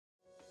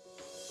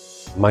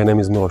My name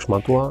is Miloš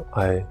Matula.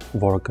 I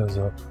work as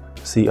a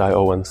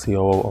CIO and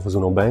COO of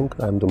ZUNO Bank.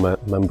 I'm the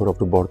member of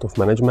the Board of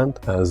Management.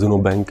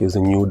 ZUNO Bank is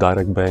a new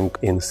direct bank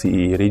in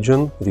CEE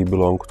region. We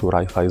belong to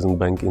Raiffeisen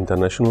Bank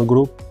International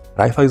group.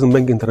 Raiffeisen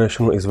Bank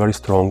International is very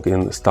strong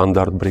in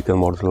standard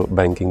brick-and-mortar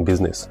banking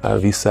business.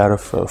 We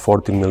serve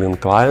 14 million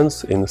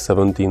clients in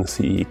 17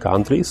 CEE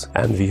countries,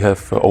 and we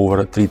have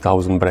over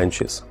 3,000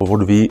 branches.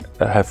 What we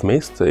have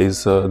missed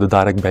is the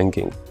direct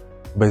banking.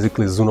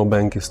 Basically, ZUNO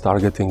Bank is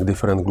targeting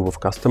different group of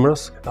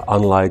customers.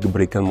 Unlike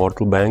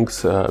brick-and-mortar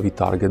banks, we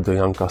target the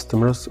young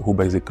customers who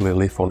basically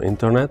live on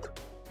internet.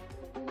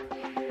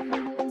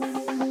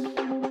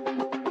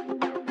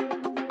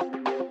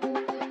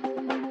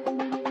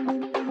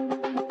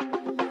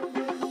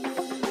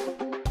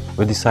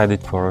 We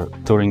decided for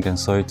Turing and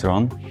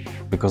Soitron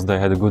because they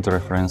had good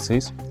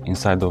references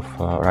inside of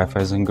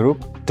Raiffeisen Group.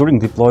 Turing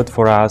deployed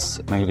for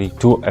us mainly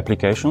two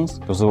applications.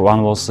 So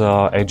one was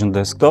Agent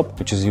Desktop,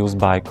 which is used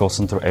by call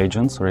center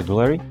agents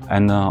regularly,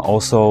 and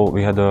also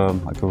we had a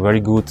very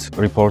good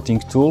reporting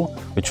tool,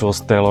 which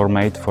was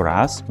tailor-made for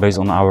us based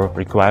on our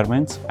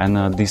requirements.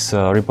 And this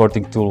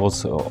reporting tool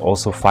was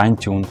also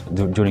fine-tuned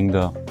during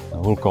the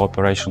whole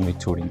cooperation with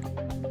Turing.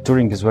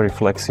 Turing is very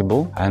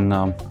flexible, and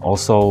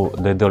also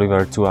they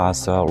deliver to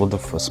us a lot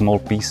of small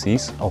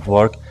pieces of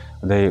work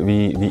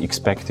we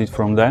expected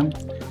from them,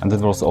 and that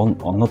was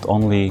not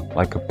only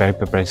like a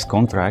paper-based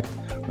contract,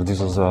 but this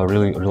was a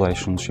really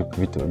relationship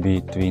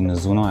between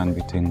ZUNO and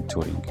between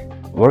Turing.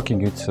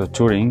 Working with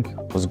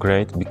Turing was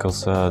great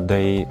because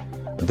they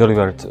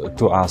delivered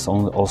to us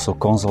also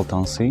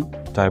consultancy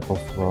type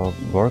of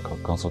work or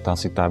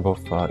consultancy type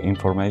of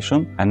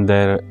information, and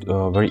they're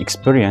very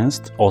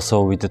experienced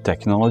also with the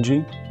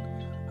technology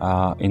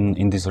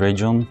in this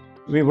region.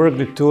 We worked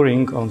with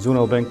Turing on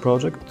ZUNO Bank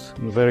project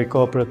in a very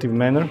cooperative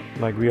manner,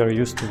 like we are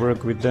used to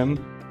work with them.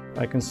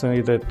 I can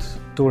say that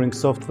Turing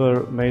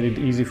software made it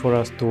easy for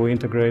us to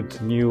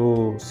integrate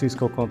new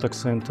Cisco contact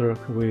center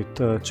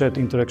with Chat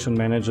Interaction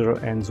Manager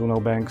and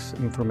ZUNO Bank's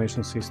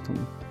information system.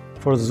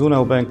 For the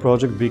ZUNO Bank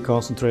project, we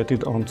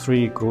concentrated on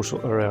three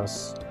crucial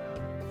areas.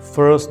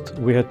 First,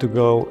 we had to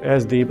go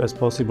as deep as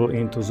possible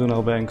into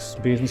ZUNO Bank's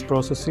business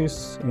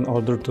processes in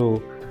order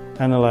to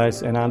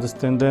analyze and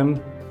understand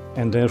them,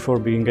 and therefore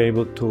being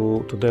able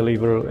to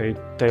deliver a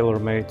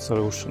tailor-made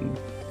solution.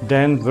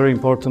 Then, very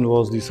important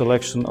was the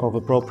selection of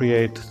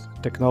appropriate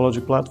technology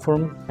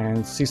platform,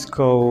 and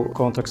Cisco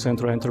Contact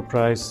Center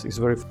Enterprise is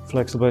very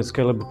flexible and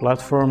scalable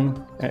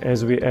platform.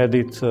 As we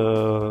added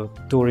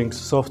Turing's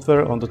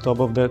software on the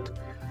top of that,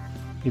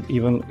 it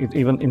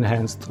even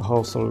enhanced the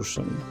whole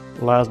solution.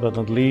 Last but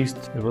not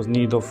least, there was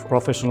need of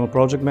professional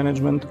project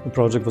management. The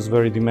project was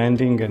very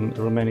demanding and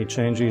there were many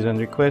changes and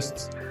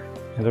requests,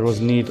 and there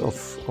was need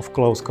of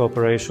close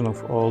cooperation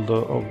of all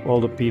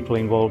the people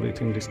involved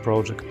in this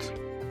project.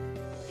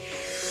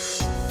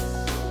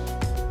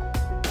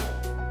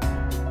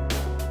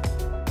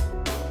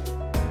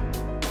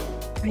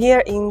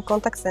 Here in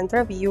contact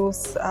center we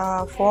use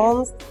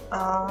phones,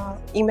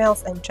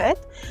 emails and chat,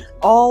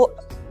 all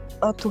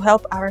to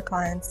help our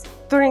clients.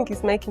 Turing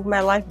is making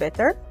my life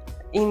better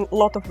in a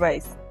lot of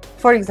ways.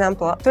 For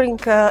example, Turing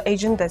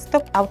Agent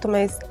Desktop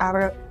automates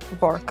our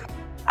work.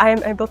 I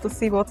am able to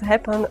see what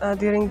happened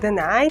during the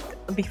night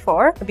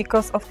before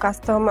because of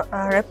custom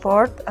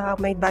report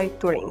made by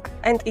Turing,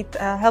 and it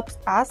helps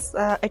us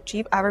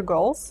achieve our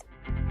goals.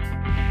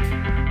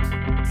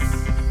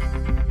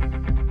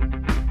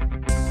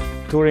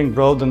 Turing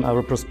broadened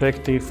our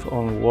perspective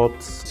on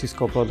what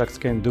Cisco products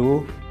can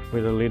do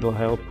with a little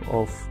help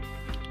of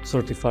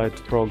certified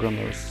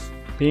programmers.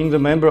 Being the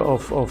member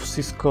of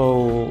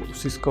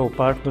Cisco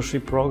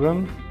Partnership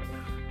Program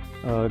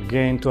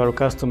gained to our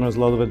customers a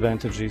lot of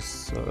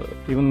advantages.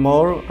 Even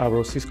more,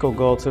 our Cisco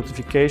Gold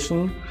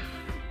certification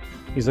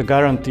is a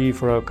guarantee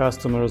for our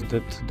customers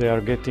that they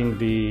are getting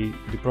the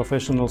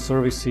professional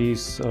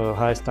services,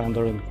 high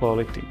standard and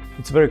quality.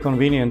 It's very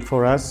convenient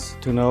for us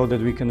to know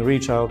that we can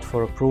reach out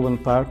for a proven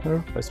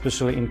partner,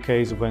 especially in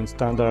case when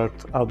standard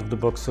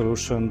out-of-the-box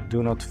solutions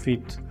do not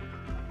fit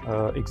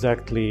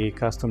exactly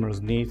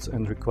customers' needs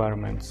and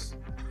requirements.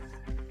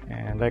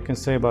 And I can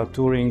say about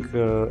Turing,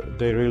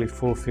 they really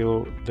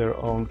fulfill their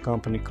own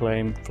company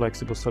claim,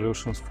 flexible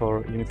solutions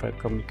for unified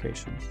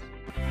communications.